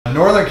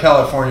Northern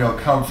California will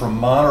come from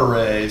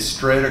Monterey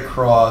straight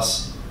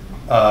across,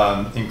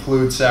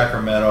 include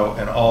Sacramento,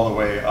 and all the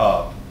way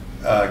up.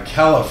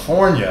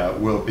 California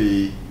will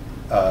be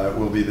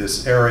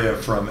this area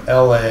from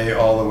LA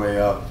all the way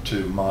up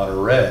to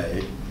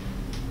Monterey,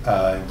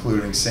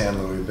 including San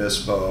Luis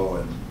Obispo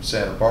and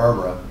Santa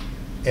Barbara.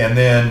 And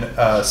then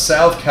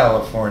South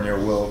California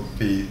will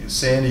be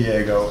San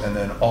Diego and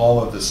then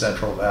all of the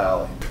Central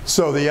Valley.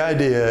 So the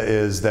idea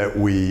is that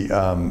we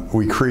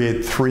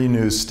create 3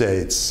 new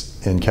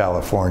states in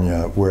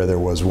California where there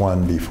was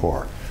one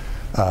before,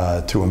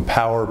 to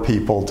empower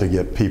people, to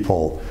get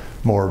people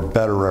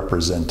better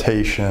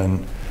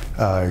representation,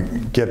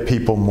 get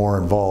people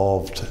more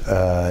involved,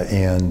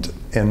 and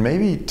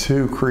maybe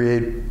to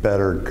create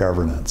better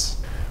governance.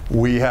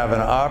 We have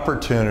an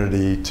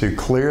opportunity to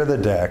clear the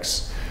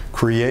decks,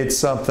 create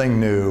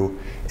something new,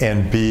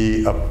 and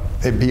be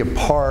a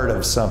part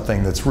of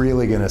something that's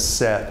really going to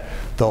set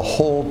the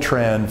whole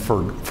trend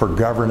for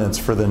governance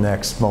for the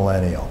next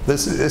millennial.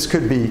 This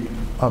could be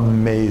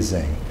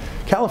amazing.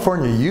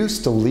 California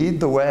used to lead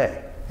the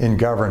way in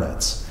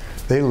governance.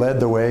 They led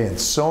the way in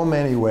so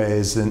many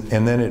ways,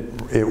 and then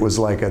it was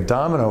like a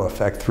domino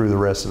effect through the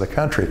rest of the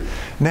country.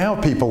 Now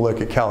people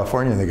look at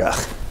California and they go,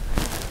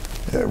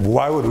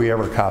 why would we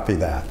ever copy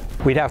that?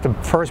 We'd have to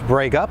first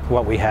break up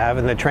what we have,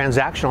 and the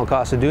transactional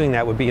cost of doing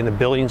that would be in the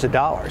billions of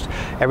dollars.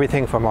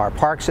 Everything from our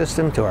park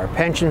system to our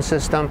pension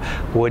system.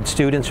 Would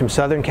students from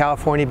Southern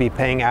California be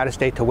paying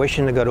out-of-state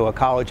tuition to go to a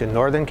college in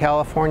Northern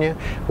California?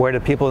 Where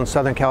do people in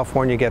Southern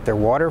California get their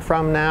water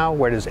from now?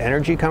 Where does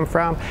energy come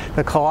from?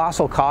 The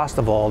colossal cost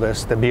of all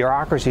this, the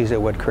bureaucracies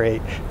it would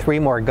create, 3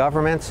 more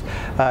governments,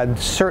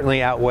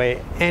 certainly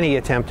outweigh any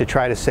attempt to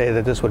try to say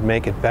that this would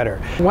make it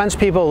better. Once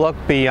people look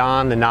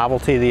beyond the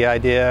novelty of the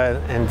idea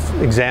and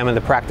examine the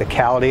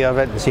practicality of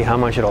it and see how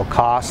much it'll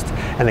cost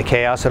and the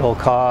chaos it'll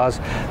cause,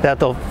 that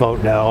they'll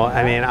vote no.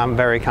 I mean, I'm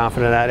very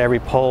confident that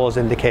every poll has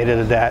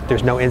indicated that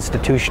there's no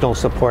institutional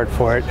support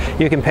for it.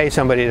 You can pay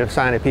somebody to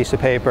sign a piece of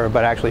paper,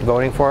 but actually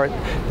voting for it,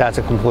 that's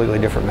a completely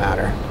different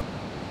matter.